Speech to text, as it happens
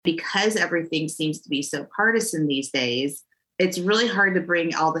Because everything seems to be so partisan these days, it's really hard to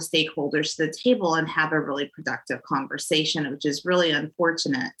bring all the stakeholders to the table and have a really productive conversation, which is really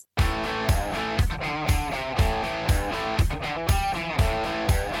unfortunate.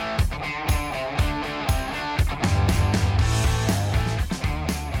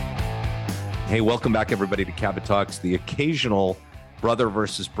 Hey, welcome back, everybody, to Cabot Talks, the occasional brother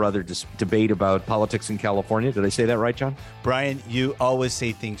versus brother debate about politics in California. Did I say that right, John? Brian, you always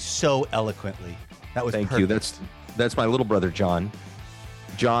say things so eloquently. That was Thank you. That's my little brother, John.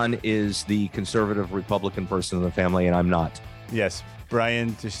 John is the conservative Republican person in the family, and I'm not. Yes,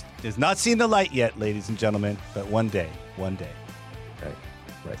 Brian just has not seen the light yet, ladies and gentlemen, but one day. Right,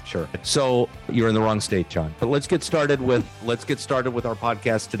 sure. So you're in the wrong state, John. But let's get started with our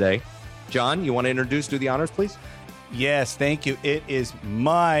podcast today. John, you want to do the honors, please? Yes, thank you. It is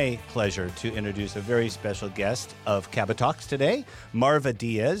my pleasure to introduce a very special guest of Cabot Talks today, Marva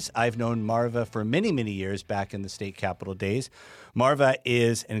Diaz. I've known Marva for many, many years back in the state capitol days. Marva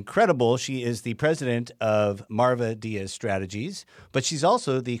is incredible. She is the president of Marva Diaz Strategies, but she's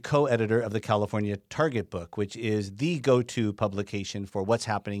also the co-editor of the California Target Book, which is the go-to publication for what's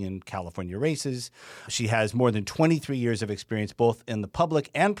happening in California races. She has more than 23 years of experience both in the public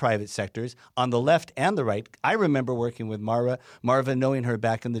and private sectors, on the left and the right. I remember working with Marva, knowing her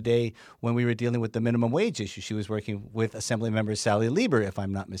back in the day when we were dealing with the minimum wage issue. She was working with Assemblymember Sally Lieber, if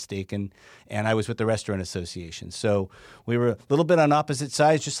I'm not mistaken, and I was with the Restaurant Association. So we were a little bit on opposite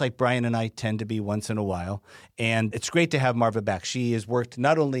sides, just like Brian and I tend to be once in a while. And it's great to have Marva back. She has worked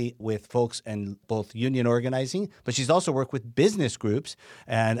not only with folks in both union organizing, but she's also worked with business groups.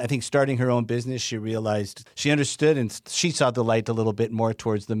 And I think starting her own business, she realized she understood and she saw the light a little bit more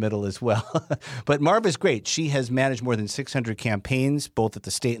towards the middle as well. But Marva's great. She has managed more than 600 campaigns, both at the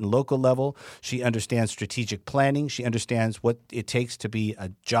state and local level. She understands strategic planning. She understands what it takes to be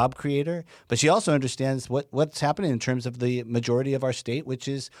a job creator, but she also understands what's happening in terms of the majority of our state, which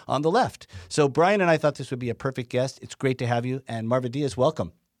is on the left. So Brian and I thought this would be a perfect guest. It's great to have you. And Marva Diaz,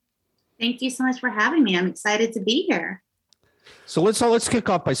 welcome. Thank you so much for having me. I'm excited to be here. So let's kick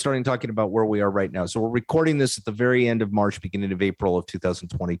off by starting talking about where we are right now. So we're recording this at the very end of March, beginning of April of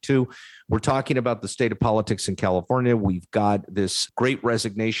 2022. We're talking about the state of politics in California. We've got this great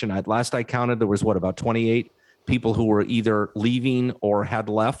resignation. Last I counted, there was about 28 people who were either leaving or had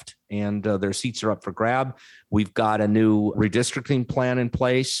left, and their seats are up for grab. We've got a new redistricting plan in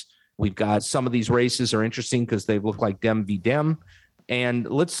place. We've got some of these races are interesting because they look like Dem v. Dem. And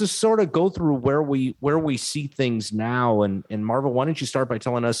let's just sort of go through where we see things now. And Marva, why don't you start by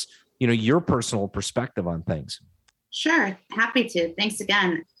telling us, your personal perspective on things? Sure. Happy to. Thanks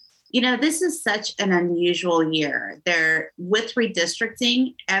again. This is such an unusual year. With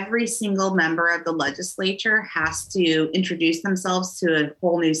redistricting, every single member of the legislature has to introduce themselves to a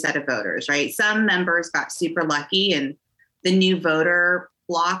whole new set of voters, right? Some members got super lucky and the new voter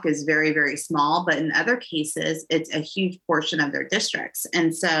block is very, very small, but in other cases, it's a huge portion of their districts.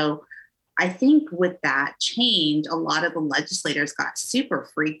 And so I think with that change, a lot of the legislators got super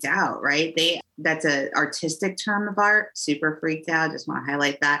freaked out, right? That's an artistic term of art, super freaked out. Just want to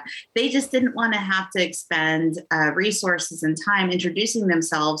highlight that. They just didn't want to have to expend resources and time introducing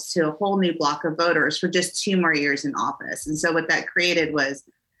themselves to a whole new block of voters for just 2 more years in office. And so what that created was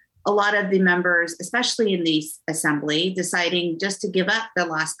a lot of the members, especially in the assembly, deciding just to give up the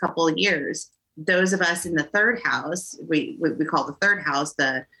last couple of years. Those of us in the third house, we call the third house,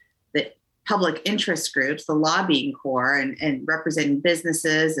 the public interest groups, the lobbying core, and representing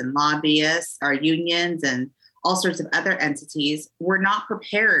businesses and lobbyists, our unions, and all sorts of other entities, we're not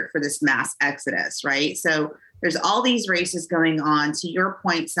prepared for this mass exodus, right? So there's all these races going on. To your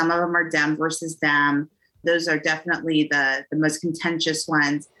point, some of them are Dem versus Dem. Those are definitely the most contentious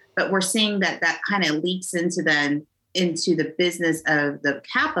ones. But we're seeing that kind of leaks into the business of the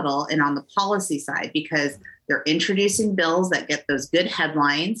Capitol and on the policy side, because they're introducing bills that get those good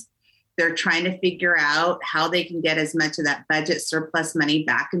headlines. They're trying to figure out how they can get as much of that budget surplus money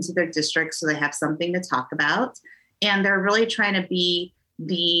back into their districts so they have something to talk about. And they're really trying to be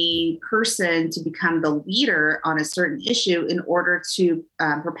the person to become the leader on a certain issue in order to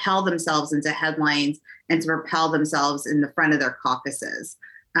propel themselves into headlines and to propel themselves in the front of their caucuses.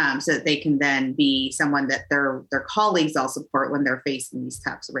 So that they can then be someone that their colleagues all support when they're facing these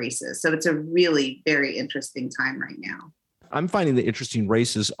types of races. So it's a really very interesting time right now. I'm finding the interesting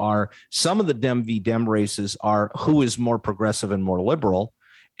races are some of the Dem v. Dem races are who is more progressive and more liberal.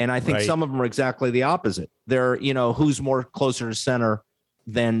 And I think some of them are exactly the opposite. They're, who's more closer to center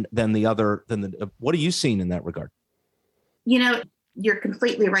than the other. What are you seeing in that regard? You're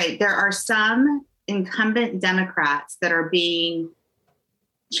completely right. There are some incumbent Democrats that are being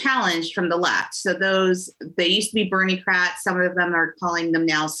challenged from the left. So they used to be Bernie-crats. Some of them are calling them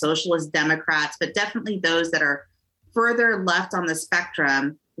now socialist Democrats, but definitely those that are further left on the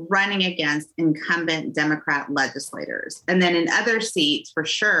spectrum running against incumbent Democrat legislators. And then in other seats, for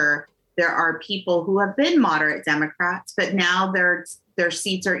sure, there are people who have been moderate Democrats, but now their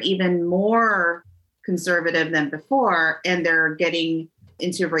seats are even more conservative than before, and they're getting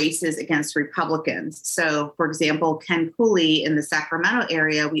into races against Republicans. So, for example, Ken Cooley in the Sacramento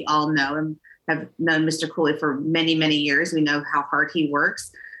area, we all know and have known Mr. Cooley for many, many years. We know how hard he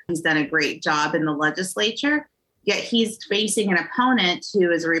works. He's done a great job in the legislature, yet he's facing an opponent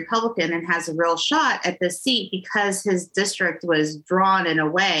who is a Republican and has a real shot at this seat because his district was drawn in a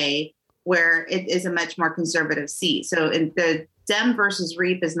way where it is a much more conservative seat. So in the Dem versus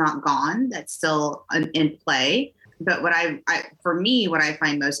Reap is not gone. That's still in play. But what for me, what I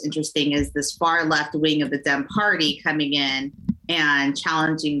find most interesting is this far left wing of the Dem party coming in and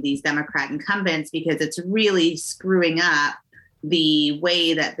challenging these Democrat incumbents because it's really screwing up the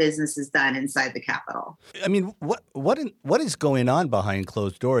way that business is done inside the Capitol. I mean, what is going on behind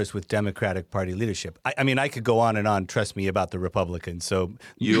closed doors with Democratic Party leadership? I mean, I could go on and on. Trust me about the Republicans. So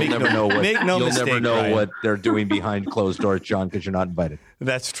you'll never know Brian. what they're doing behind closed doors, John, because you're not invited.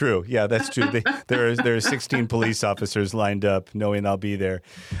 That's true. Yeah, that's true. There are 16 police officers lined up, knowing I'll be there.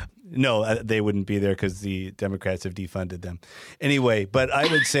 No, they wouldn't be there because the Democrats have defunded them. Anyway, but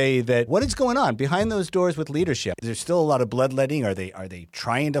I would say that what is going on behind those doors with leadership? Is there still a lot of bloodletting? Are they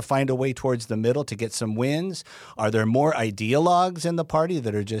trying to find a way towards the middle to get some wins? Are there more ideologues in the party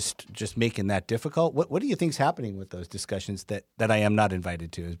that are just making that difficult? What do you think is happening with those discussions that I am not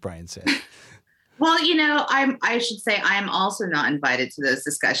invited to, as Brian said? Well, I should say I am also not invited to those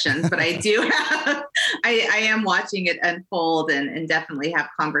discussions, but I do have, I am watching it unfold and definitely have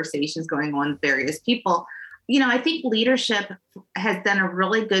conversations going on with various people. I think leadership has done a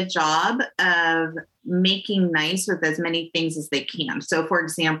really good job of making nice with as many things as they can. So, for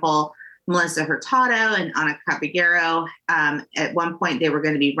example, Melissa Hurtado and Ana Caballero, at one point they were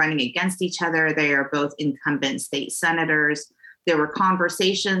going to be running against each other. They are both incumbent state senators. There were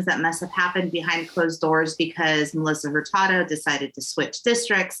conversations that must have happened behind closed doors because Melissa Hurtado decided to switch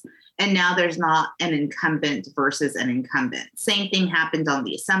districts, and now there's not an incumbent versus an incumbent. Same thing happened on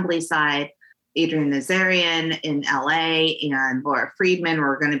the assembly side. Adrian Nazarian in LA and Laura Friedman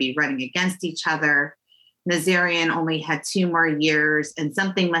were going to be running against each other. Nazarian only had 2 more years, and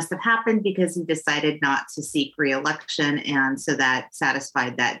something must have happened because he decided not to seek re-election. And so that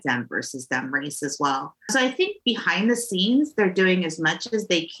satisfied that Dem versus Dem race as well. So I think behind the scenes, they're doing as much as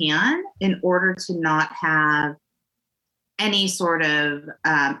they can in order to not have any sort of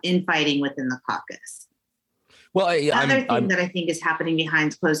infighting within the caucus. Well, Another thing that I think is happening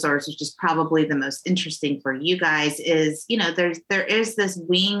behind closed doors, which is probably the most interesting for you guys, is, there is this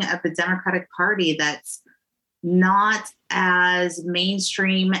wing of the Democratic Party that's not as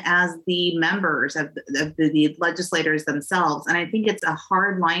mainstream as the members of the legislators themselves. And I think it's a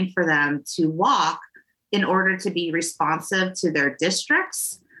hard line for them to walk in order to be responsive to their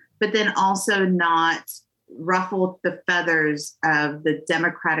districts, but then also not ruffle the feathers of the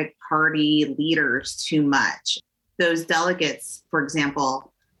Democratic Party leaders too much. Those delegates, for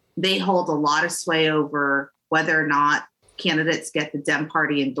example, they hold a lot of sway over whether or not candidates get the Dem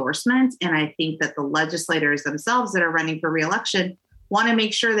Party endorsement. And I think that the legislators themselves that are running for re-election want to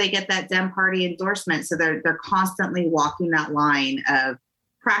make sure they get that Dem Party endorsement. So they're constantly walking that line of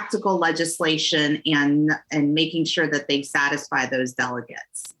practical legislation and making sure that they satisfy those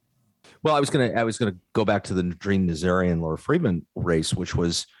delegates. Well, I was gonna go back to the Nadreen Nazarian Laura Friedman race, which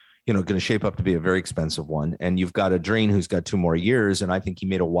was, going to shape up to be a very expensive one. And you've got Nadreen who's got 2 more years, and I think he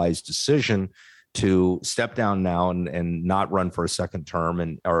made a wise decision to step down now and not run for a second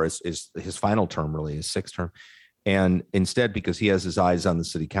term or his final term, really his 6th term. And instead, because he has his eyes on the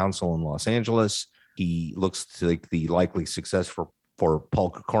city council in Los Angeles, he looks to the likely success for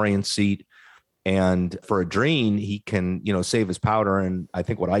Paul Krikorian's seat. And for Nadreen, he can, save his powder. And I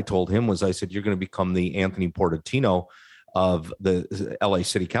think what I told him was, I said, you're going to become the Anthony Portantino of the LA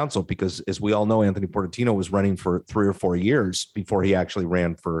City Council, because as we all know, Anthony Portantino was running for 3 or 4 years before he actually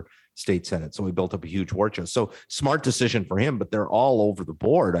ran for state senate. So he built up a huge war chest. So smart decision for him, but they're all over the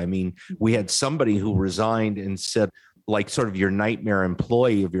board. I mean, we had somebody who resigned and said, like, sort of your nightmare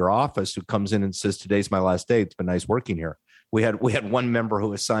employee of your office who comes in and says, today's my last day. It's been nice working here. We had one member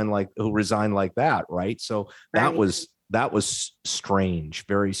who resigned like that. Right. So that was strange,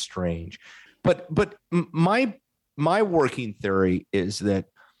 very strange. But my working theory is that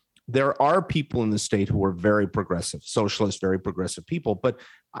there are people in the state who are very progressive, socialist, very progressive people. But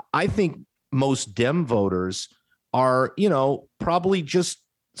I think most Dem voters are, probably just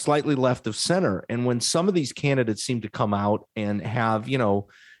slightly left of center. And when some of these candidates seem to come out and have,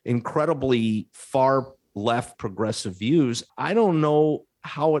 incredibly far left progressive views, I don't know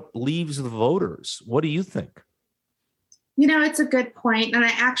how it leaves the voters. What do you think? It's a good point, and I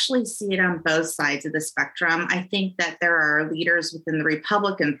actually see it on both sides of the spectrum. I think that there are leaders within the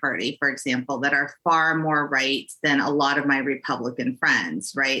Republican Party, for example, that are far more right than a lot of my Republican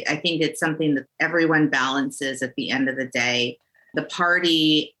friends, right? I think it's something that everyone balances at the end of the day. The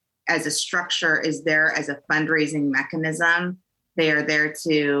party as a structure is there as a fundraising mechanism. They are there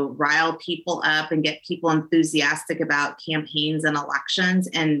to rile people up and get people enthusiastic about campaigns and elections.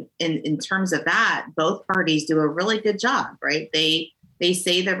 And in terms of that, both parties do a really good job, right? They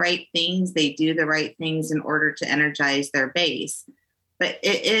say the right things, they do the right things in order to energize their base. But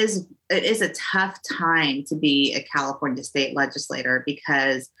it is a tough time to be a California state legislator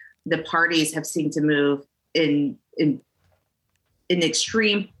because the parties have seemed to move in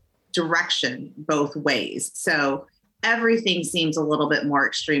extreme direction both ways. So everything seems a little bit more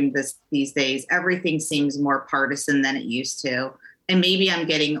extreme these days. Everything seems more partisan than it used to. And maybe I'm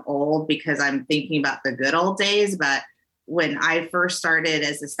getting old because I'm thinking about the good old days. But when I first started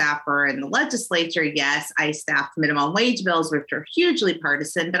as a staffer in the legislature, yes, I staffed minimum wage bills, which are hugely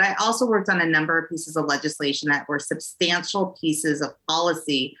partisan. But I also worked on a number of pieces of legislation that were substantial pieces of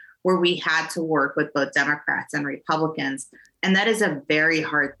policy where we had to work with both Democrats and Republicans. And that is a very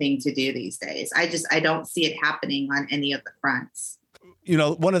hard thing to do these days. I don't see it happening on any of the fronts.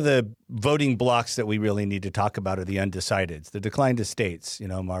 One of the voting blocks that we really need to talk about are the undecideds, the decline to states,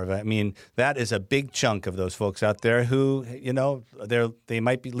 Marva. I mean, that is a big chunk of those folks out there who, they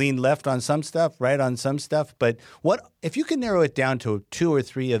might be lean left on some stuff, right on some stuff. But what if you can narrow it down to 2 or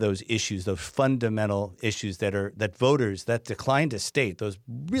 3 of those issues, those fundamental issues that voters, that decline to state, those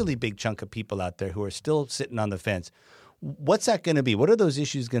really big chunk of people out there who are still sitting on the fence. What's that going to be? What are those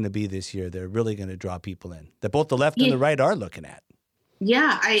issues going to be this year that are really going to draw people in, that both the left and the right are looking at?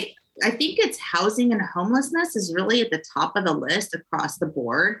 Yeah, I think it's housing and homelessness is really at the top of the list across the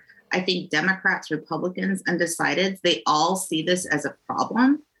board. I think Democrats, Republicans, undecideds, they all see this as a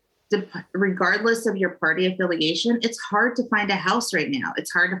problem. Regardless of your party affiliation, it's hard to find a house right now.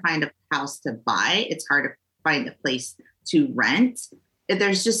 It's hard to find a house to buy. It's hard to find a place to rent.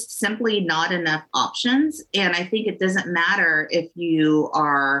 There's just simply not enough options. And I think it doesn't matter if you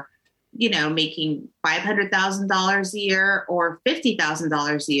are, making $500,000 a year or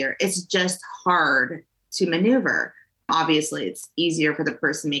 $50,000 a year. It's just hard to maneuver. Obviously, it's easier for the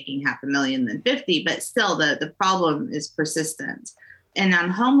person making $500,000 than 50, but still the problem is persistent. And on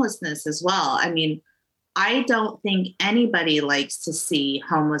homelessness as well. I mean, I don't think anybody likes to see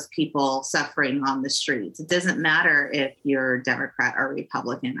homeless people suffering on the streets. It doesn't matter if you're Democrat or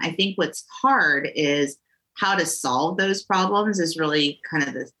Republican. I think what's hard is how to solve those problems is really kind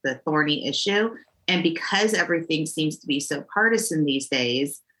of the thorny issue. And because everything seems to be so partisan these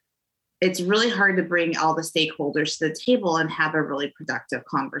days, it's really hard to bring all the stakeholders to the table and have a really productive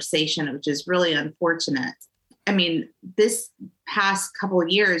conversation, which is really unfortunate. I mean, this past couple of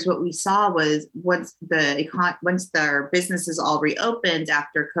years, what we saw was once their businesses all reopened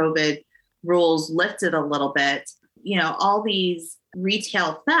after COVID rules lifted a little bit, all these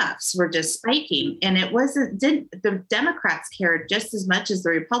retail thefts were just spiking. And the Democrats cared just as much as the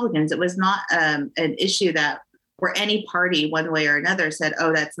Republicans. It was not an issue where any party one way or another said,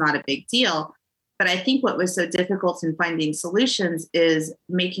 oh, that's not a big deal. But I think what was so difficult in finding solutions is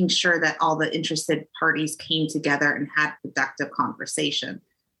making sure that all the interested parties came together and had productive conversation.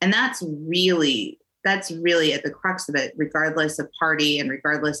 And that's really at the crux of it, regardless of party and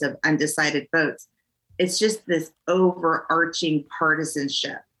regardless of undecided votes. It's just this overarching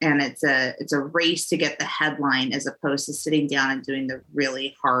partisanship. And it's a race to get the headline as opposed to sitting down and doing the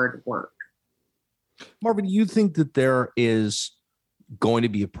really hard work. Marvin, do you think that there is going to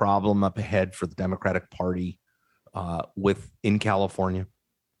be a problem up ahead for the Democratic Party in California?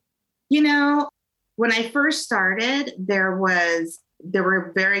 When I first started, there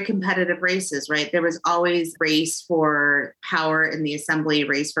were very competitive races, right? There was always race for power in the Assembly,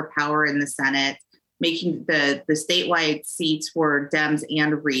 race for power in the Senate, making the statewide seats for Dems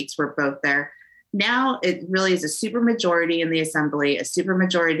and REITs were both there. Now it really is a supermajority in the Assembly, a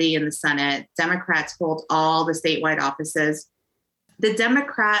supermajority in the Senate. Democrats hold all the statewide offices. The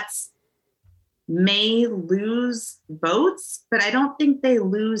Democrats may lose votes, but I don't think they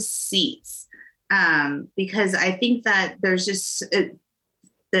lose seats because I think that there's just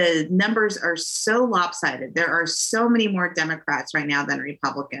the numbers are so lopsided. There are so many more Democrats right now than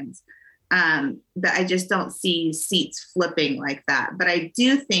Republicans that I just don't see seats flipping like that. But I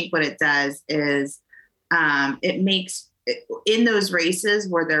do think what it does is it makes in those races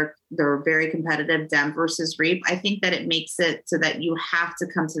where they're very competitive, Dem versus Reap, I think that it makes it so that you have to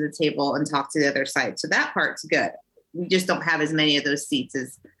come to the table and talk to the other side. So that part's good. We just don't have as many of those seats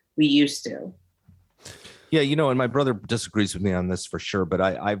as we used to. Yeah, and my brother disagrees with me on this for sure, but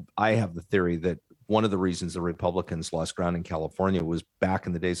I have the theory that one of the reasons the Republicans lost ground in California was back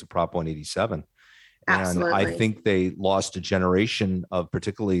in the days of Prop 187. Absolutely. And I think they lost a generation of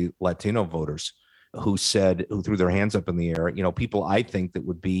particularly Latino voters who threw their hands up in the air, people I think that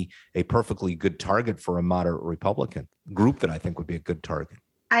would be a perfectly good target for a moderate Republican group that I think would be a good target.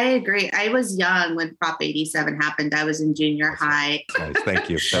 I agree. I was young when Prop 87 happened. I was in junior high. Nice. Thank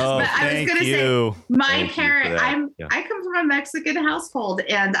you. Thank you. My parent, I come from a Mexican household,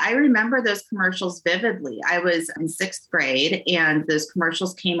 and I remember those commercials vividly. I was in 6th grade, and those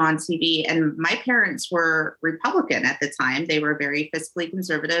commercials came on TV, and my parents were Republican at the time. They were very fiscally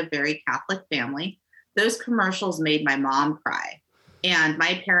conservative, very Catholic family. Those commercials made my mom cry. And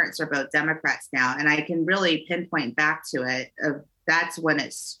my parents are both Democrats now, and I can really pinpoint back to it. That's when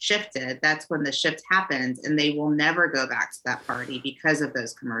it's shifted. That's when the shift happened, and they will never go back to that party because of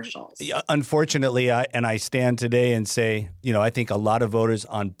those commercials. Yeah, unfortunately, I stand today and say, I think a lot of voters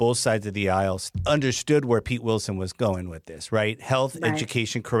on both sides of the aisle understood where Pete Wilson was going with this, right? Health, right.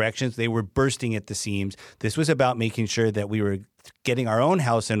 Education, corrections, they were bursting at the seams. This was about making sure that we were getting our own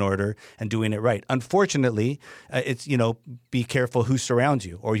house in order and doing it right. Unfortunately, it's, be careful who surrounds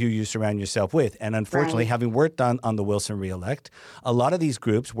you or who you surround yourself with. And unfortunately, right. having worked on the Wilson reelect, a lot of these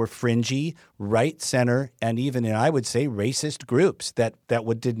groups were fringy, right, center, and even, I would say, racist groups that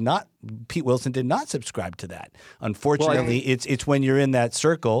Pete Wilson did not subscribe to that. Unfortunately, it's when you're in that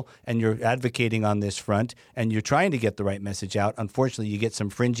circle and you're advocating on this front and you're trying to get the right message out. Unfortunately, you get some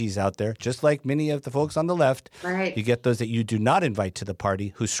fringies out there, just like many of the folks on the left. Right. You get those that you do not invite to the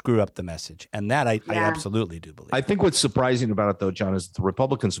party who screw up the message. And that I absolutely do believe. I think what's surprising about it, though, John, is the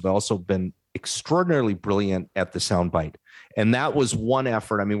Republicans have also been extraordinarily brilliant at the soundbite. And that was one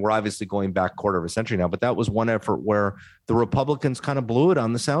effort. I mean, we're obviously going back quarter of a century now, but that was one effort where the Republicans kind of blew it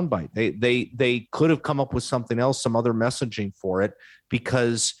on the soundbite. They could have come up with something else, some other messaging for it,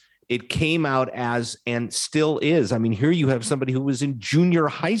 because it came out as, and still is. I mean, here you have somebody who was in junior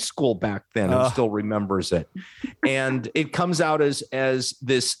high school back then and still remembers it. And it comes out as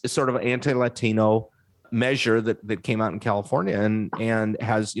this sort of anti-Latino measure that came out in California and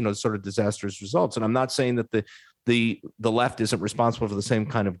has, sort of disastrous results. And I'm not saying that the left isn't responsible for the same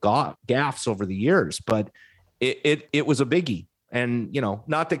kind of gaffes over the years, but it was a biggie. And,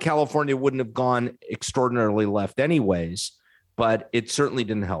 not that California wouldn't have gone extraordinarily left anyways, but it certainly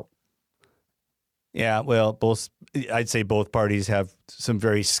didn't help. Yeah, well, I'd say both parties have some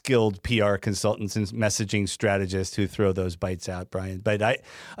very skilled PR consultants and messaging strategists who throw those bites out, Brian. But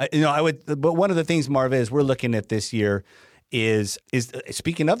but one of the things, Marva, is we're looking at this year is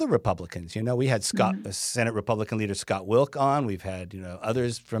speaking of the Republicans, we had Senate Republican leader Scott Wilk on. We've had,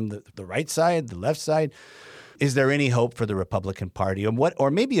 others from the right side, the left side. Is there any hope for the Republican Party?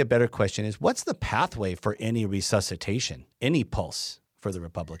 Or maybe a better question is, what's the pathway for any resuscitation, any pulse for the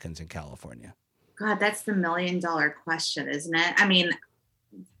Republicans in California? God, that's the $1 million question, isn't it? I mean,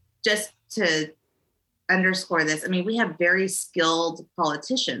 just to underscore this, we have very skilled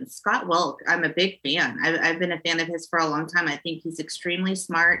politicians. Scott Wilk, I'm a big fan. I've been a fan of his for a long time. I think he's extremely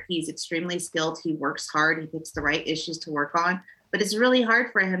smart. He's extremely skilled. He works hard. He picks the right issues to work on. But it's really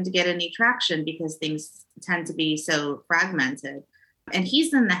hard for him to get any traction because things tend to be so fragmented. And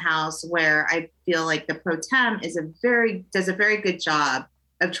he's in the House where I feel like the pro tem does a very good job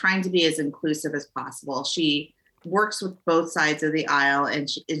of trying to be as inclusive as possible. She works with both sides of the aisle, and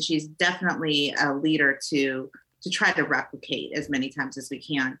she's definitely a leader to try to replicate as many times as we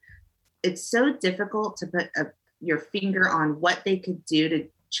can. It's so difficult to put your finger on what they could do to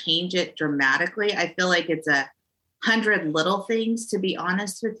change it dramatically. I feel like it's 100 little things, to be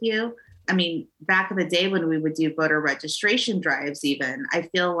honest with you. Back in the day when we would do voter registration drives even, I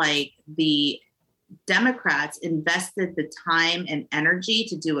feel like the Democrats invested the time and energy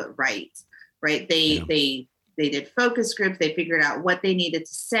to do it right? They did focus groups. They figured out what they needed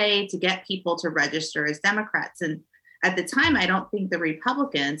to say to get people to register as Democrats. And at the time, I don't think the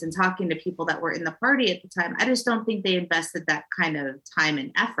Republicans, and talking to people that were in the party at the time, I just don't think they invested that kind of time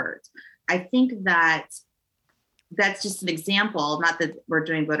and effort. I think that's just an example, not that we're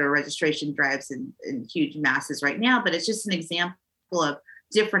doing voter registration drives in huge masses right now, but it's just an example of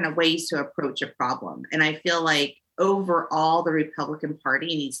different ways to approach a problem. And I feel like overall, the Republican Party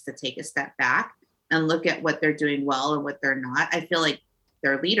needs to take a step back and look at what they're doing well and what they're not. I feel like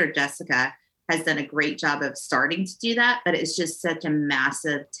their leader, Jessica, has done a great job of starting to do that, but it's just such a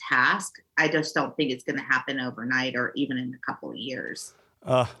massive task. I just don't think it's going to happen overnight or even in a couple of years.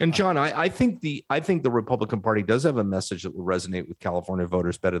 And John, I think the Republican Party does have a message that will resonate with California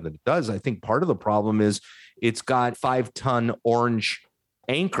voters better than it does. I think part of the problem is it's got 5-ton orange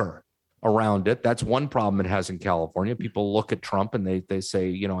anchor around it. That's one problem it has in California. People look at Trump and they say,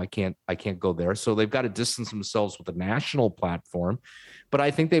 you know, I can't go there. So they've got to distance themselves with a national platform. But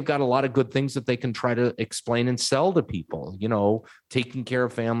I think they've got a lot of good things that they can try to explain and sell to people, you know, taking care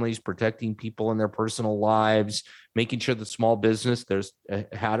of families, protecting people in their personal lives, making sure that small business, there's a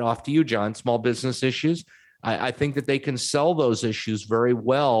hat off to you, John, small business issues. I think that they can sell those issues very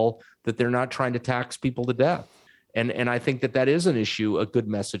well, that they're not trying to tax people to death. And I think that is an issue, a good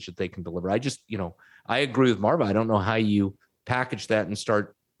message that they can deliver. I just, you know, I agree with Marva. I don't know how you package that and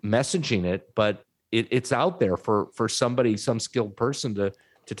start messaging it, but it's out there for somebody, some skilled person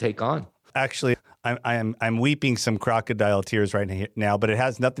to take on. Actually, I'm weeping some crocodile tears right now, but it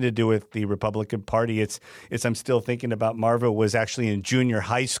has nothing to do with the Republican Party. It's I'm still thinking about Marva was actually in junior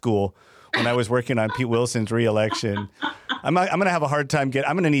high school when I was working on Pete Wilson's reelection. I'm going to have a hard time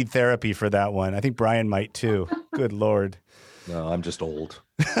I'm going to need therapy for that one. I think Brian might too. Good Lord. No, I'm just old.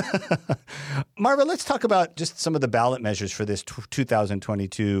 Marva, let's talk about just some of the ballot measures for this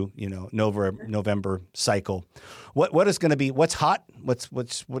 2022, you know, November cycle. What is going to be, what's hot? What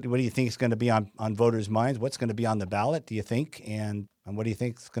do you think is going to be on voters' minds? What's going to be on the ballot, do you think? And what do you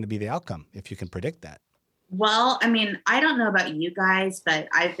think is going to be the outcome, if you can predict that? Well, I mean, I don't know about you guys, but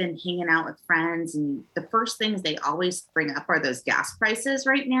I've been hanging out with friends, and the first things they always bring up are those gas prices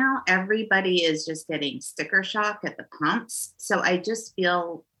right now. Everybody is just getting sticker shock at the pumps. So I just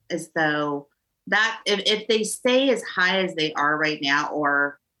feel as though that if they stay as high as they are right now,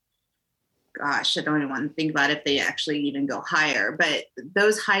 or gosh, I don't even want to think about if they actually even go higher, but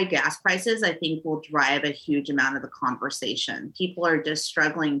those high gas prices, I think, will drive a huge amount of the conversation. People are just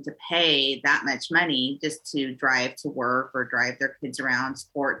struggling to pay that much money just to drive to work or drive their kids around.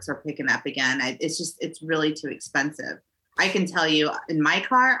 Sports are picking up again. It's really too expensive. I can tell you, in my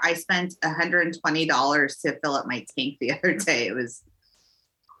car, I spent $120 to fill up my tank the other day. It was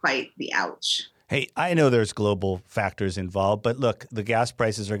quite the ouch. Hey, I know there's global factors involved, but look, the gas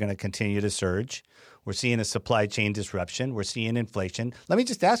prices are going to continue to surge. We're seeing a supply chain disruption. We're seeing inflation. Let me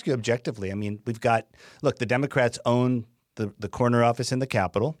just ask you objectively. I mean, the Democrats own the corner office in the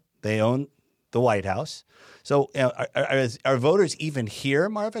Capitol. They own the White House. So are voters even here,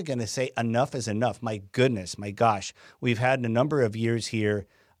 Marva, going to say enough is enough? My goodness, my gosh. We've had a number of years here.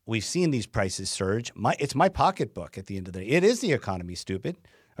 We've seen these prices surge. It's my pocketbook at the end of the day. It is the economy, stupid.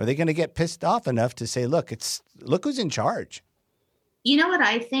 Are they going to get pissed off enough to say, look who's in charge? You know what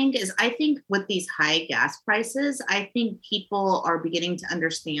I think with these high gas prices, I think people are beginning to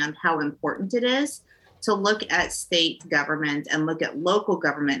understand how important it is to look at state government and look at local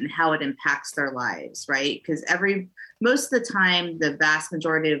government and how it impacts their lives, right? Because most of the time, the vast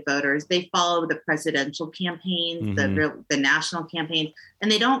majority of voters, they follow the presidential campaigns, the national campaigns,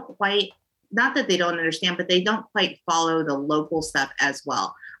 and they don't quite, not that they don't understand, but they don't quite follow the local stuff as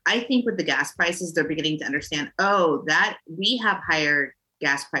well. I think with the gas prices, they're beginning to understand, that we have higher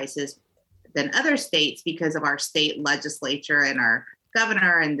gas prices than other states because of our state legislature and our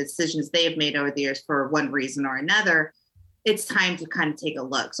governor and decisions they have made over the years for one reason or another. It's time to kind of take a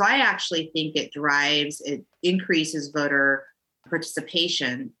look. So I actually think it increases voter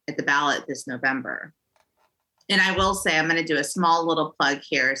participation at the ballot this November. And I will say, I'm going to do a small little plug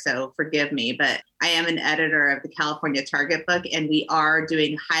here, so forgive me, but I am an editor of the California Target Book, and we are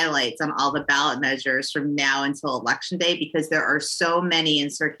doing highlights on all the ballot measures from now until Election Day, because there are so many in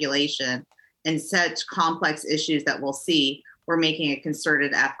circulation and such complex issues that we'll see. We're making a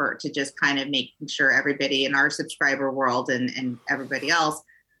concerted effort to just kind of making sure everybody in our subscriber world and everybody else,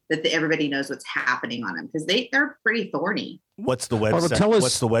 that everybody knows what's happening on them, because they're pretty thorny. What's the website?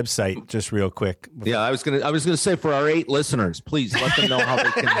 What's the website? Just real quick. Yeah, I was gonna say, for our 8 listeners, please let them know how they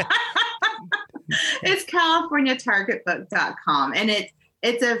can. It's CaliforniaTargetBook.com, and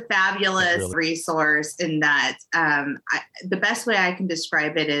it's a fabulous resource in that the best way I can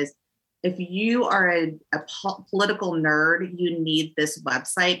describe it is, if you are a political nerd, you need this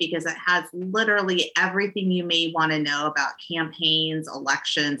website, because it has literally everything you may want to know about campaigns,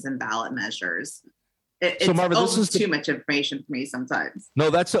 elections, and ballot measures. It's Marva, this is too much information for me sometimes. No,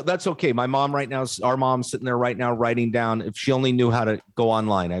 that's okay. My mom right now, our mom's sitting there right now writing down. If she only knew how to go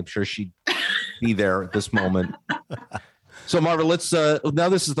online, I'm sure she'd be there at this moment. So Marva, let's now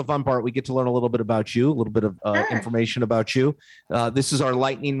this is the fun part. We get to learn a little bit about you, a little bit of information about you. This is our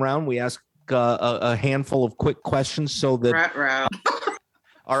lightning round. We ask a handful of quick questions so that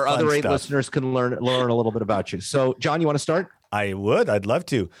Our Fun other 8 stuff. listeners can learn a little bit about you. So, John, you want to start? I would. I'd love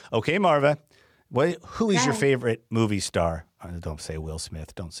to. Okay, Marva. Who is your Okay. favorite movie star? Don't say Will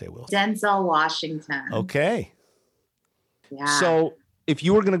Smith. Don't say Will Smith. Denzel Washington. Okay. Yeah. So, if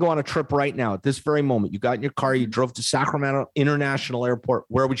you were going to go on a trip right now at this very moment, you got in your car, you drove to Sacramento International Airport,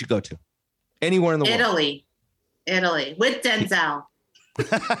 where would you go to? Anywhere in the world. Italy with Denzel.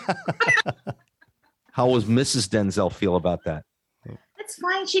 How was Mrs. Denzel feel about that? It's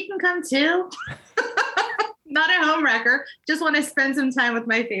fine. She can come too. Not a home wrecker. Just want to spend some time with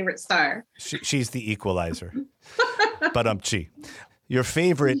my favorite star. She's the equalizer. But your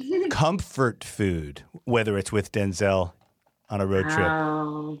favorite comfort food, whether it's with Denzel on a road trip.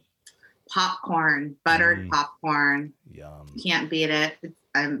 Oh, popcorn, buttered popcorn. Yum. Can't beat it.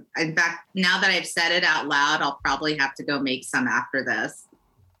 In fact, now that I've said it out loud, I'll probably have to go make some after this.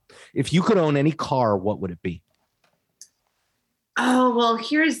 If you could own any car, what would it be? Oh, well,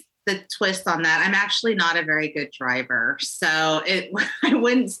 here's the twist on that. I'm actually not a very good driver. So I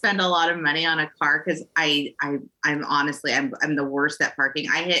wouldn't spend a lot of money on a car because I'm honestly, I'm the worst at parking.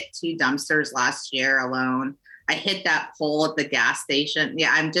 I hit 2 dumpsters last year alone. I hit that pole at the gas station.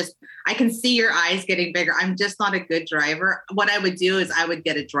 Yeah, I can see your eyes getting bigger. I'm just not a good driver. What I would do is I would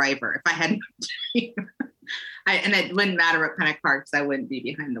get a driver if I had and it wouldn't matter what kind of car because I wouldn't be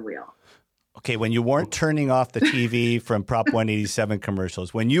behind the wheel. Okay, when you weren't turning off the TV from Prop 187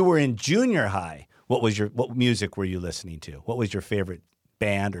 commercials, when you were in junior high, what music were you listening to? What was your favorite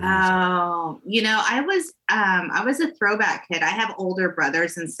band or music? Oh, I was a throwback kid. I have older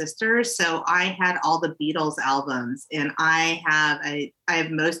brothers and sisters, so I had all the Beatles albums, and I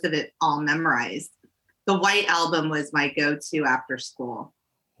have most of it all memorized. The White Album was my go-to after school.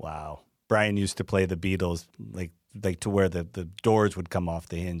 Wow. Brian used to play the Beatles like to where the doors would come off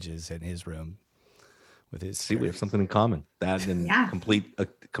the hinges in his room with his. See, we have something in common. That and a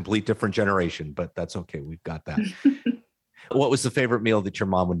complete different generation, but that's okay. We've got that. What was the favorite meal that your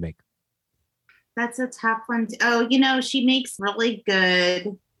mom would make? That's a tough one. Oh, she makes really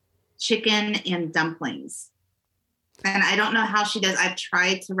good chicken and dumplings. And I don't know how she does. I've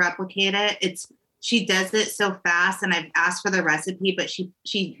tried to replicate it. She does it so fast, and I've asked for the recipe, but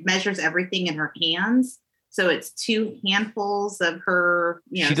she measures everything in her hands. So it's 2 handfuls of her,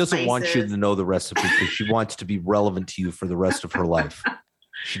 She doesn't spices. want you to know the recipe because she wants to be relevant to you for the rest of her life.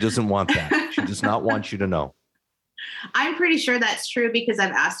 She doesn't want that. She does not want you to know. I'm pretty sure that's true because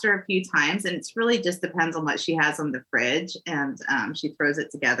I've asked her a few times, and it's really just depends on what she has on the fridge. And she throws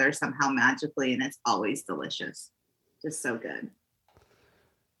it together somehow magically, and it's always delicious. Just so good.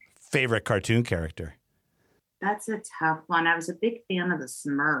 Favorite cartoon character? That's a tough one. I was a big fan of the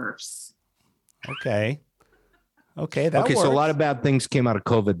Smurfs. Okay. Okay, So a lot of bad things came out of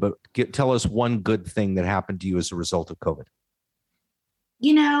COVID, but tell us one good thing that happened to you as a result of COVID.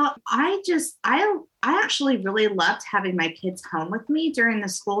 I actually really loved having my kids home with me during the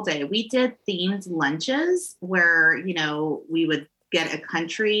school day. We did themed lunches where, we would get a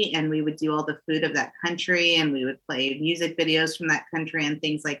country and we would do all the food of that country and we would play music videos from that country and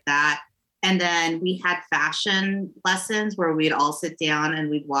things like that. And then we had fashion lessons where we'd all sit down and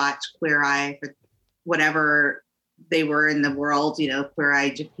we'd watch Queer Eye for whatever they were in the world, Queer Eye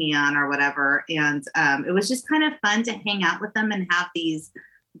Japan or whatever. And it was just kind of fun to hang out with them and have these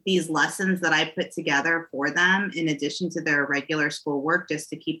lessons that I put together for them in addition to their regular schoolwork just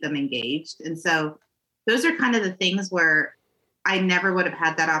to keep them engaged. And so those are kind of the things where I never would have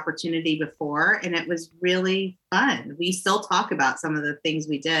had that opportunity before. And it was really fun. We still talk about some of the things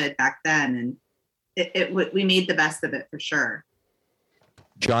we did back then. And we made the best of it for sure.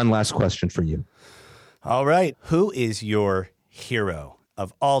 John, last question for you. All right. Who is your hero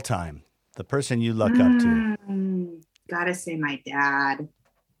of all time? The person you look up to? Gotta say my dad.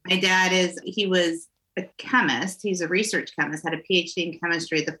 My dad he was a chemist. He's a research chemist, had a PhD in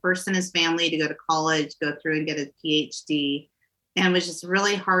chemistry, the first in his family to go to college, go through and get a PhD, and was just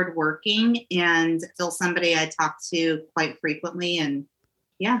really hardworking and still somebody I talk to quite frequently. And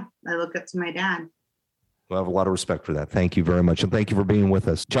yeah, I look up to my dad. Well, I have a lot of respect for that. Thank you very much. And thank you for being with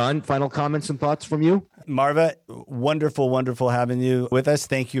us. John, final comments and thoughts from you? Marva, wonderful, wonderful having you with us.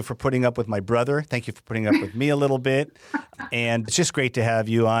 Thank you for putting up with my brother. Thank you for putting up with me a little bit. And it's just great to have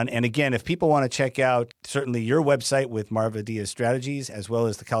you on. And again, if people want to check out certainly your website with Marva Diaz Strategies, as well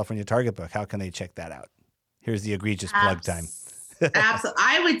as the California Target Book, how can they check that out? Here's the egregious plug time.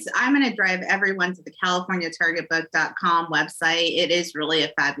 Absolutely. I'm going to drive everyone to the CaliforniaTargetBook.com website. It is really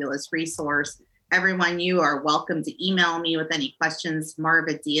a fabulous resource. Everyone, you are welcome to email me with any questions,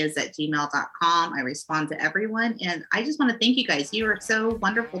 marvadiaz@gmail.com. I respond to everyone. And I just want to thank you guys. You are so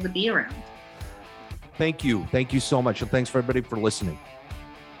wonderful to be around. Thank you. Thank you so much. And thanks for everybody for listening.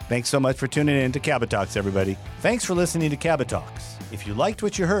 Thanks so much for tuning in to Cabot Talks, everybody. Thanks for listening to Cabot Talks. If you liked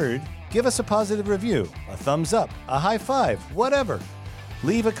what you heard, give us a positive review, a thumbs up, a high five, whatever.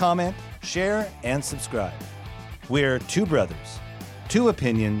 Leave a comment, share, and subscribe. We're two brothers, two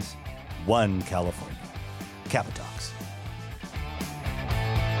opinions, one California. Cabot Talks.